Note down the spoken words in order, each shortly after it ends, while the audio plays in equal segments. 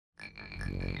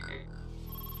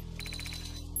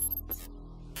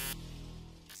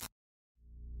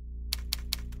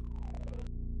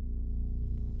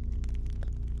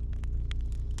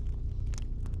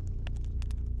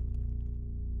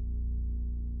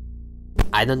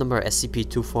Item number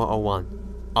SCP-2401.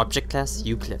 Object Class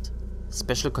Euclid.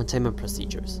 Special Containment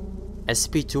Procedures.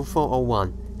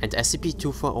 SCP-2401 and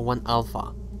SCP-2401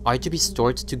 Alpha are to be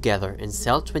stored together in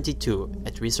Cell 22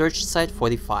 at Research Site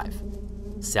 45.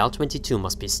 Cell 22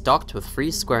 must be stocked with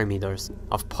 3 square meters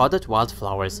of potted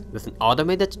wildflowers with an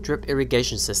automated drip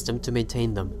irrigation system to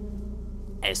maintain them.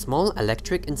 A small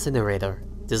electric incinerator,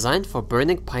 designed for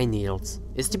burning pine needles,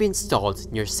 is to be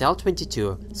installed near Cell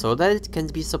 22 so that it can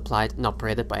be supplied and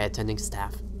operated by attending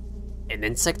staff. In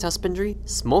insect husbandry,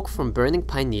 smoke from burning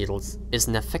pine needles is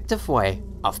an effective way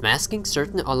of masking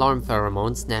certain alarm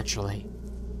pheromones naturally.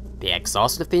 The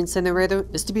exhaust of the incinerator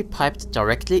is to be piped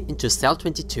directly into Cell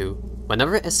 22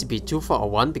 whenever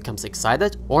SCP-2401 becomes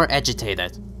excited or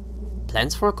agitated.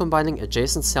 Plans for combining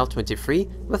adjacent Cell 23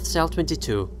 with Cell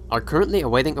 22 are currently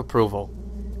awaiting approval.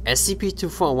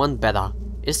 SCP-2401 Beta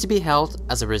is to be held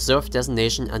as a reserve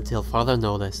designation until further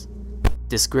notice.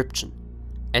 Description: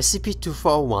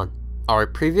 SCP-2401 are a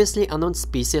previously unknown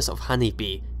species of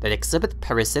honeybee that exhibit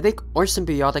parasitic or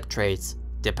symbiotic traits,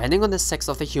 depending on the sex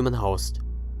of the human host.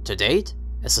 To date,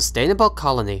 a sustainable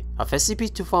colony of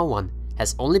SCP-2401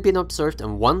 has only been observed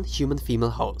in one human female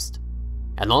host.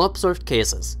 In all observed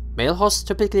cases, male hosts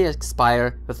typically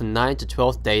expire within 9 to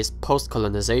 12 days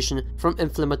post-colonization from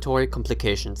inflammatory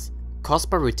complications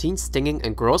caused by routine stinging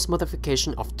and gross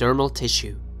modification of dermal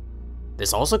tissue.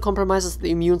 This also compromises the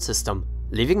immune system,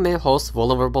 leaving male hosts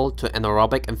vulnerable to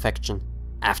anaerobic infection.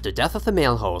 After death of the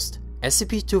male host,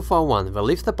 SCP-2401 will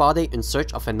leave the body in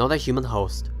search of another human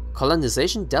host.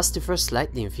 Colonization does differ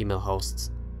slightly in female hosts,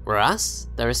 whereas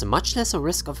there is a much lesser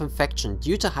risk of infection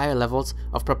due to higher levels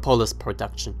of propolis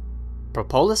production.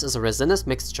 Propolis is a resinous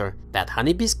mixture that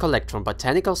honeybees collect from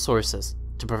botanical sources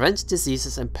to prevent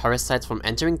diseases and parasites from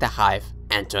entering the hive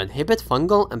and to inhibit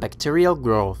fungal and bacterial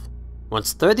growth.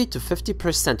 Once 30 to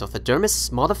 50% of the dermis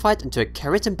is modified into a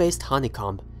keratin-based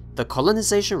honeycomb, the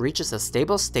colonization reaches a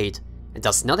stable state and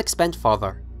does not expand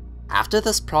further. After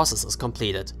this process is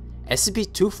completed,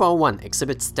 SCP-2401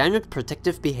 exhibits standard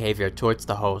protective behavior towards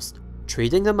the host,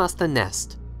 treating them as the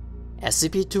nest.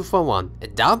 SCP-2401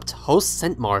 adopts host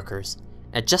scent markers,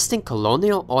 adjusting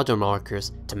colonial odor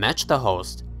markers to match the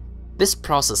host. This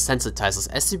process sensitizes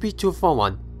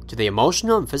SCP-2401 to the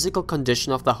emotional and physical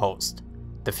condition of the host.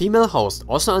 The female host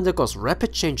also undergoes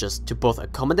rapid changes to both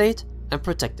accommodate and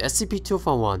protect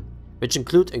SCP-2401, which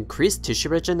include increased tissue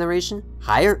regeneration,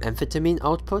 higher amphetamine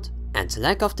output, and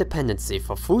lack of dependency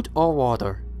for food or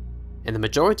water. In the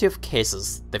majority of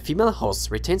cases, the female host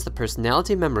retains the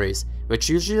personality memories, which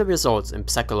usually results in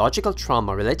psychological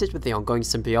trauma related with the ongoing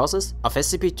symbiosis of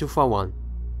SCP-2401.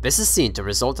 This is seen to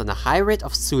result in a high rate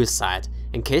of suicide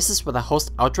in cases where the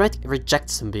host outright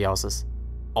rejects symbiosis.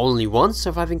 Only one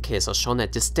surviving case has shown a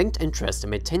distinct interest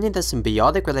in maintaining the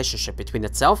symbiotic relationship between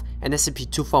itself and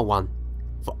SCP-2401.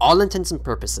 For all intents and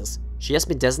purposes, she has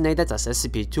been designated as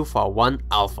SCP-2401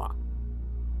 Alpha.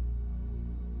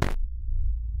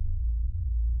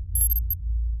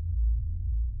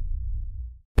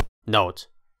 Note: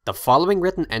 the following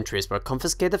written entries were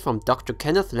confiscated from Dr.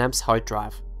 Kenneth Lamb's hard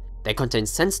drive. They contain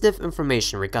sensitive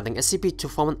information regarding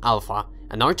SCP-2401 Alpha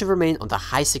and are to remain on the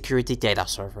high security data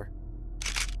server.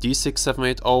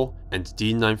 D6780 and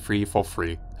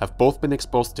D9343 have both been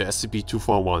exposed to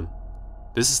SCP-2401.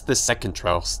 This is the second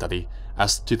trial study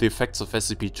as to the effects of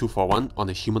SCP-2401 on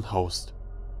a human host.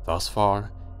 Thus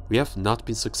far, we have not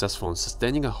been successful in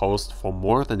sustaining a host for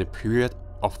more than a period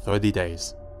of 30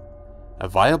 days. A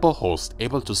viable host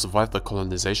able to survive the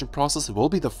colonization process will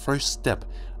be the first step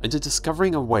into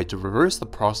discovering a way to reverse the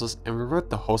process and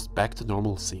revert the host back to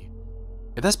normalcy.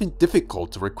 It has been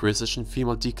difficult to requisition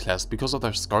female D-Class because of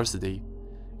their scarcity.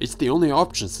 It's the only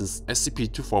option since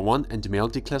SCP-2401 and male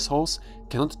D-Class hosts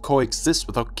cannot coexist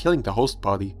without killing the host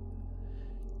body.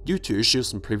 Due to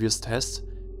issues in previous tests,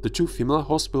 the 2 female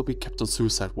hosts will be kept on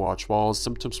suicide watch while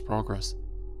symptoms progress.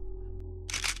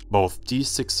 Both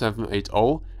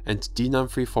D6780 and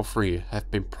D9343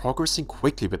 have been progressing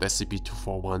quickly with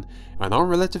SCP-2401 and are in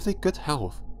relatively good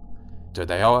health.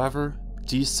 Today, however,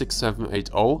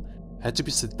 D6780 had to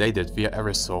be sedated via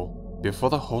aerosol before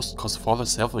the host caused further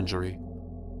self-injury.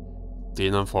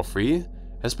 D943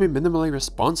 has been minimally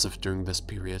responsive during this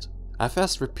period. I've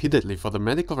asked repeatedly for the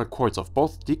medical records of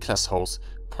both D-Class hosts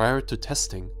prior to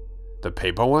testing. The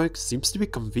paperwork seems to be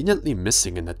conveniently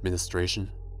missing in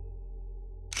administration.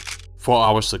 4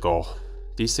 hours ago,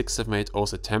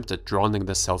 D678O's attempt at drowning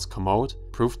the cell's commode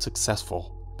proved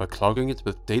successful by clogging it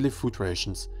with daily food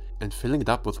rations and filling it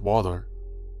up with water.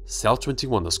 Cell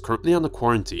 21 is currently under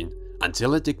quarantine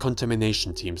until the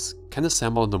decontamination teams can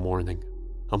assemble in the morning.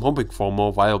 I'm hoping for a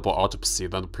more viable autopsy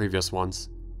than the previous ones.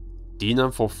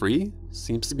 D943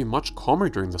 seems to be much calmer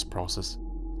during this process.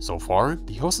 So far,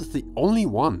 the host is the only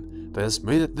one that has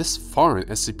made it this far in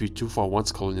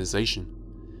SCP-2401's colonization.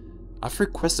 I've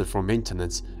requested for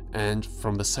maintenance and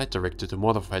from the site director to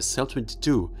modify Cell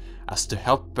 22 as to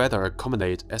help better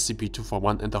accommodate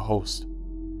SCP-2401 and the host.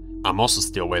 I'm also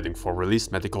still waiting for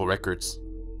released medical records.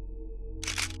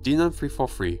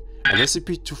 D9343 and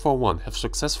SCP-2401 have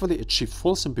successfully achieved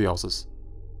full symbiosis.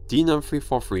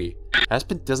 D9343 has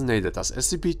been designated as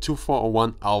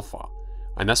SCP-2401 Alpha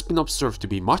and has been observed to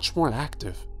be much more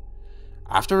active.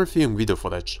 After reviewing video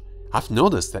footage, I've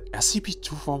noticed that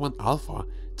SCP-2401 Alpha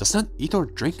does not eat or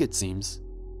drink, it seems.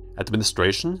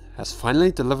 Administration has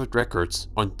finally delivered records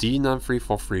on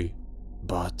D9343,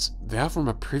 but they are from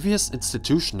a previous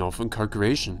institution of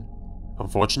incarceration.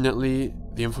 Unfortunately,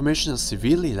 the information is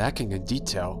severely lacking in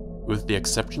detail, with the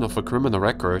exception of a criminal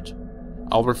record.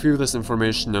 I'll review this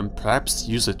information and perhaps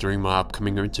use it during my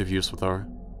upcoming interviews with her.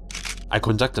 I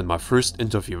conducted my first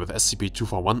interview with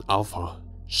SCP-2401 Alpha.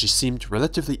 She seemed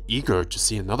relatively eager to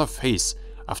see another face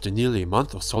after nearly a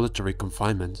month of solitary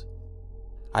confinement.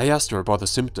 I asked her about the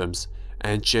symptoms,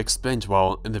 and she explained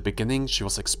while in the beginning she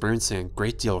was experiencing a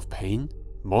great deal of pain,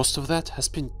 most of that has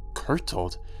been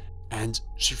curtailed, and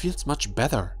she feels much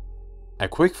better. A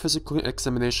quick physical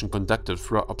examination conducted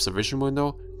through her observation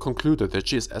window concluded that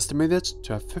she is estimated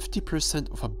to have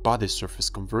 50% of her body surface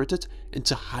converted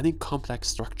into highly complex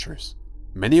structures,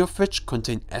 many of which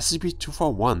contain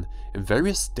SCP-2401 in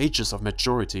various stages of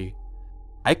maturity.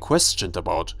 I questioned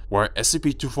about where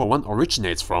SCP-2401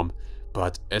 originates from,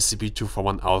 but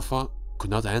SCP-2401 Alpha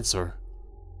could not answer.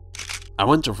 I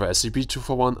went over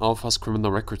SCP-2401 Alpha's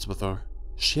criminal records with her.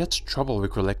 She had trouble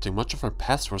recollecting much of her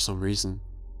past for some reason,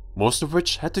 most of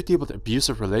which had to deal with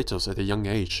abusive relatives at a young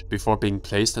age before being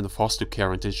placed in foster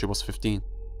care until she was 15.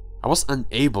 I was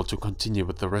unable to continue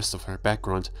with the rest of her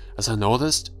background as I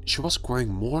noticed she was growing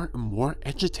more and more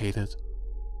agitated.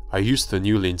 I used the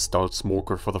newly installed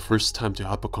smoker for the first time to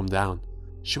help her calm down.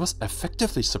 She was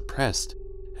effectively suppressed,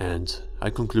 and I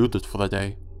concluded for the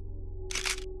day.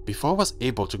 Before I was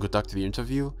able to conduct the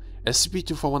interview,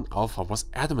 SCP-2401 Alpha was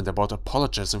adamant about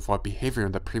apologizing for her behavior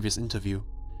in the previous interview.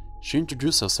 She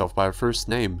introduced herself by her first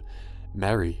name,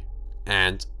 Mary,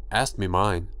 and asked me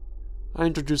mine. I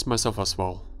introduced myself as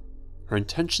well. Her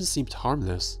intention seemed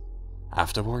harmless.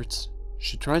 Afterwards,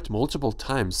 she tried multiple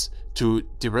times to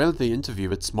derail the interview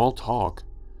with small talk.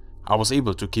 I was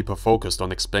able to keep her focused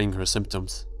on explaining her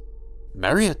symptoms.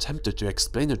 Mary attempted to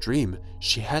explain a dream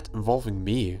she had involving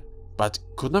me, but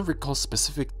could not recall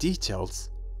specific details.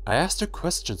 I asked her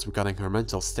questions regarding her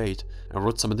mental state and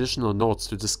wrote some additional notes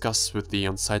to discuss with the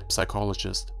on-site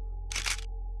psychologist.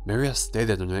 Mary has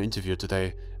stated in her interview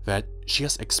today that she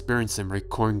has experienced a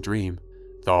recurring dream,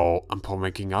 though upon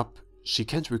waking up, she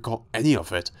can't recall any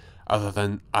of it other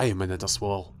than I am in it as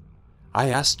well. I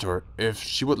asked her if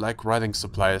she would like writing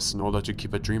supplies in order to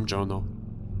keep a dream journal.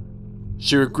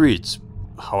 She agreed,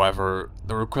 however,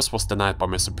 the request was denied by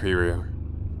my superior.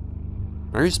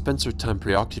 Mary spends her time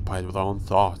preoccupied with her own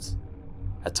thoughts.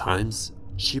 At times,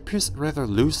 she appears rather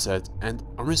lucid and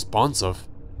unresponsive.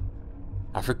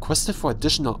 I've requested for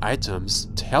additional items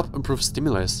to help improve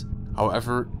stimulus,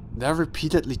 however, they are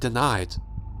repeatedly denied.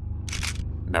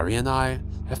 Mary and I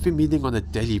have been meeting on a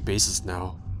daily basis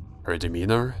now. Her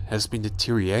demeanor has been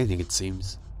deteriorating, it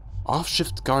seems.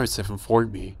 Off-shift guards have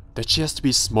informed me that she has to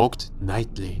be smoked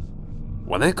nightly.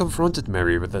 When I confronted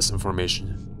Mary with this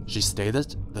information, she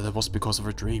stated that it was because of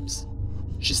her dreams.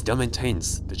 She still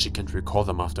maintains that she can't recall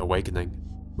them after awakening.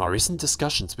 My recent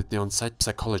discussions with the on-site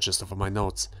psychologist over my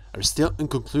notes are still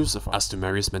inconclusive as to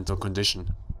Mary's mental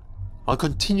condition. I'll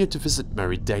continue to visit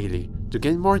Mary daily to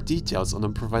gain more details on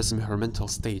improvising her mental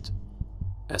state.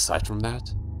 Aside from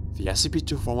that, the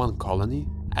SCP-2401 colony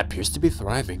appears to be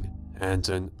thriving and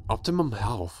in optimum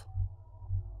health.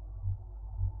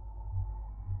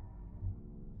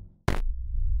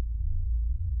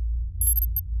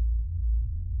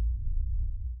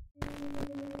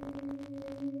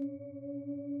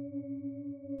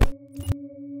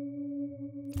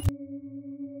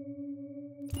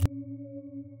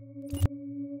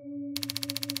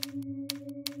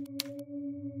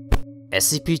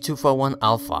 SCP-2401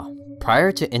 Alpha,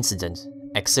 prior to incident,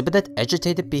 exhibited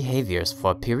agitated behaviors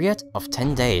for a period of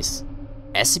 10 days.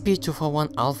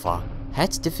 SCP-2401 Alpha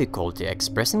had difficulty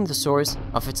expressing the source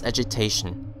of its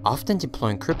agitation, often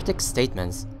deploying cryptic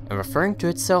statements and referring to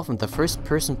itself in the first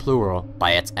person plural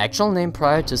by its actual name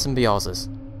prior to symbiosis.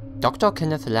 Dr.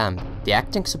 Kenneth Lamb, the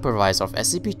acting supervisor of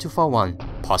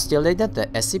SCP-2401, postulated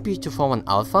that SCP-2401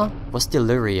 Alpha was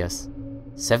delirious.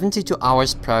 72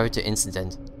 hours prior to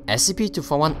incident,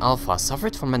 SCP-2401 Alpha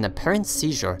suffered from an apparent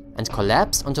seizure and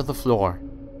collapsed onto the floor.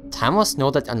 Time was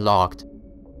noted and logged.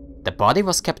 The body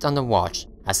was kept under watch,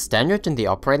 as standard in the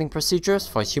operating procedures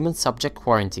for human subject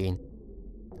quarantine.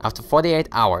 After 48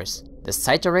 hours, the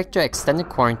site director extended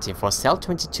quarantine for Cell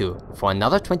 22 for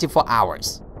another 24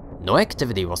 hours. No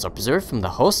activity was observed from the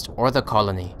host or the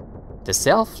colony. The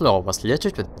cell floor was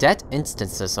littered with dead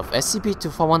instances of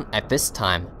SCP-2401 at this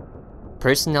time.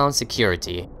 Personnel and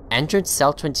security entered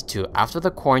Cell 22 after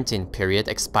the quarantine period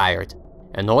expired,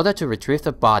 in order to retrieve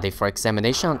the body for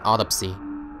examination and autopsy.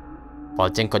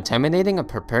 While decontaminating and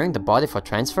preparing the body for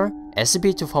transfer,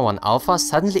 SCP-2401 Alpha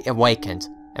suddenly awakened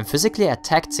and physically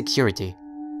attacked security.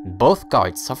 Both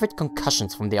guards suffered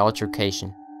concussions from the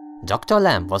altercation. Dr.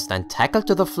 Lamb was then tackled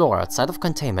to the floor outside of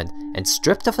containment and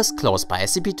stripped of his clothes by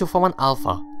SCP-2401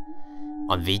 Alpha.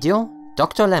 On video,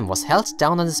 Dr. Lamb was held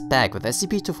down on his back with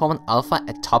SCP-2401 Alpha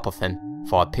at top of him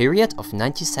for a period of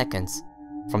 90 seconds.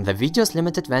 From the video's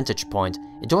limited vantage point,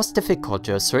 it was difficult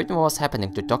to ascertain what was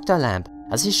happening to Dr. Lamb,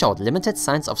 as he showed limited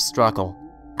signs of struggle.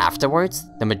 Afterwards,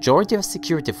 the majority of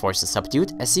security forces subdued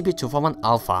SCP-2401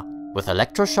 Alpha with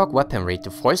electroshock weaponry to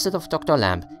force it off Dr.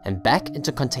 Lamb and back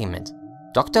into containment.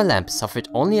 Dr. Lamb suffered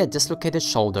only a dislocated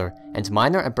shoulder and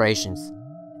minor abrasions.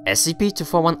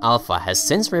 SCP-2401 Alpha has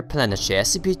since replenished the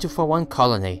SCP-2401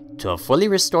 colony to a fully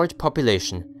restored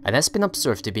population and has been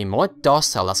observed to be more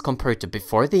docile as compared to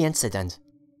before the incident.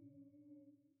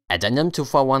 Addendum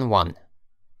 2411.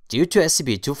 Due to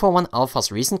SCP-2401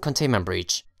 Alpha's recent containment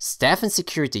breach, staff and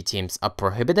security teams are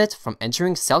prohibited from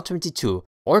entering Cell 22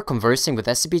 or conversing with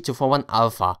SCP-2401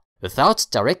 Alpha without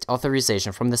direct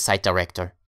authorization from the site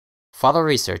director. Further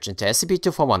research into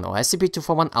SCP-241 or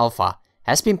SCP-241 Alpha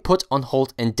has been put on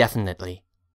hold indefinitely.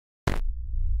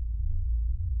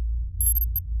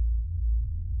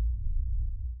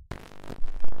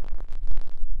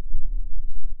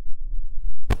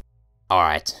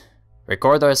 Alright,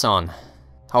 recorder is on.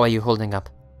 How are you holding up?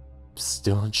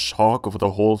 Still in shock over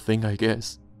the whole thing, I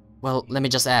guess. Well, let me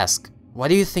just ask, why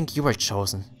do you think you were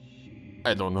chosen?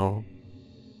 I don't know.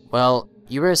 Well,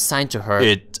 you were assigned to her—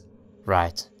 It.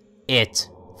 Right. It.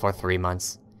 For 3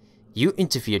 months. You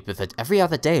interviewed with it every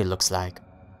other day, looks like.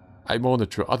 I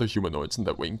monitor other humanoids in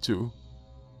that wing too.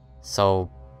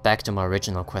 So, back to my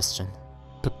original question.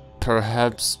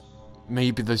 Perhaps,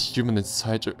 maybe the human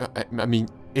inside her, I mean,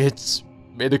 it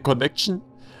made a connection?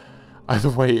 Either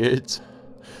way, it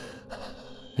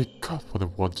got what it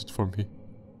wanted for me.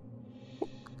 Oh,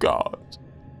 God.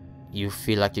 You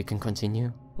feel like you can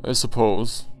continue? I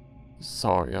suppose.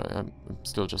 Sorry, I'm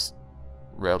still just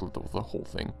rattled over the whole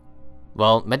thing.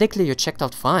 Well, medically you checked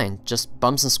out fine, just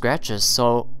bumps and scratches,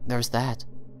 so there's that.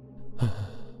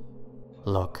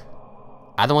 Look,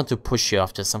 I don't want to push you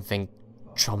off to something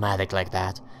traumatic like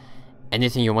that.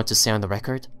 Anything you want to say on the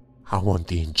record? I want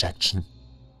the injection.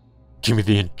 Give me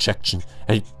the injection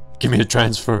and give me the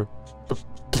transfer.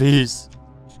 Please.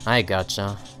 I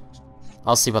gotcha.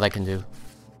 I'll see what I can do.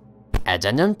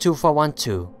 Addendum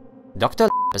 2412. Dr.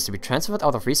 is to be transferred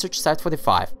out of Research Site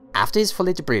 45 after he's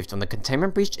fully debriefed on the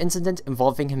containment breach incident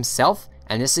involving himself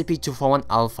and SCP-241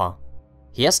 Alpha.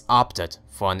 He has opted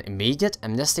for an immediate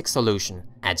amnestic solution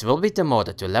and will be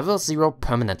demoted to Level 0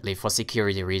 permanently for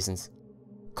security reasons.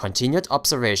 Continued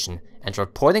observation and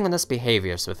reporting on his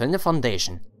behaviors within the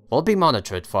Foundation will be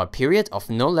monitored for a period of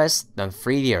no less than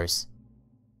 3 years.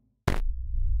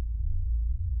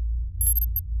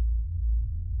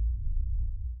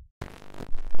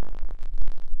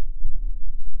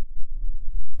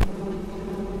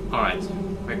 Alright,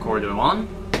 recorder on.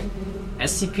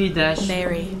 SCP-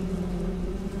 Mary.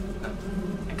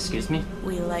 Excuse me?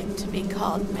 We like to be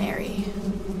called Mary.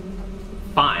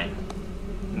 Fine.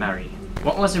 Mary,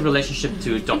 what was your relationship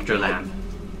to Dr. Lamb?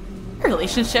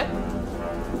 Relationship?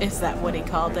 Is that what he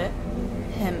called it?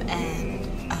 Him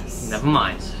and us. Never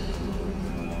mind.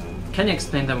 Can you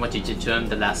explain then what you did to him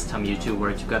the last time you two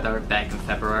were together back in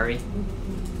February?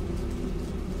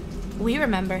 We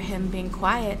remember him being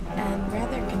quiet and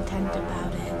rather content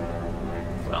about it.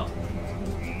 Well,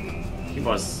 he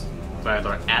was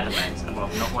rather adamant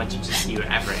about not wanting to see you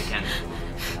ever again.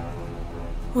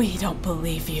 We don't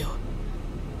believe you.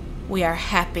 We are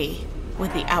happy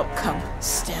with the outcome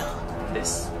still.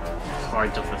 This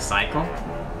part of the cycle?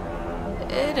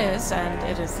 It is and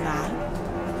it is not.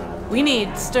 We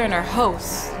need sterner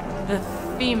hosts. The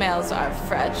females are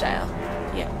fragile,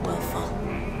 yet willful.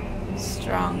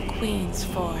 Strong queens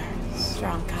for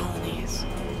strong colonies.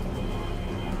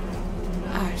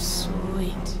 Our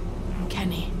sweet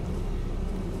Kenny.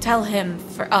 Tell him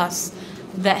for us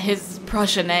that his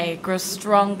progeny grows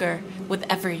stronger with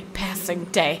every passing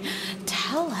day.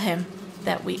 Tell him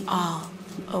that we all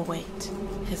await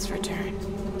his return.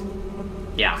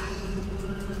 Yeah.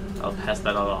 I'll pass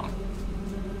that along.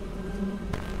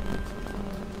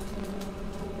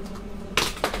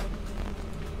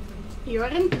 You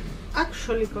aren't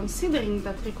actually considering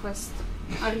that request,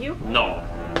 are you? No.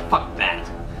 Fuck that.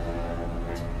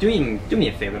 Do me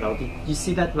a favor though. Do you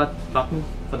see that button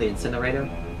for the incinerator?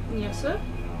 Yes, sir.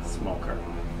 Smoker.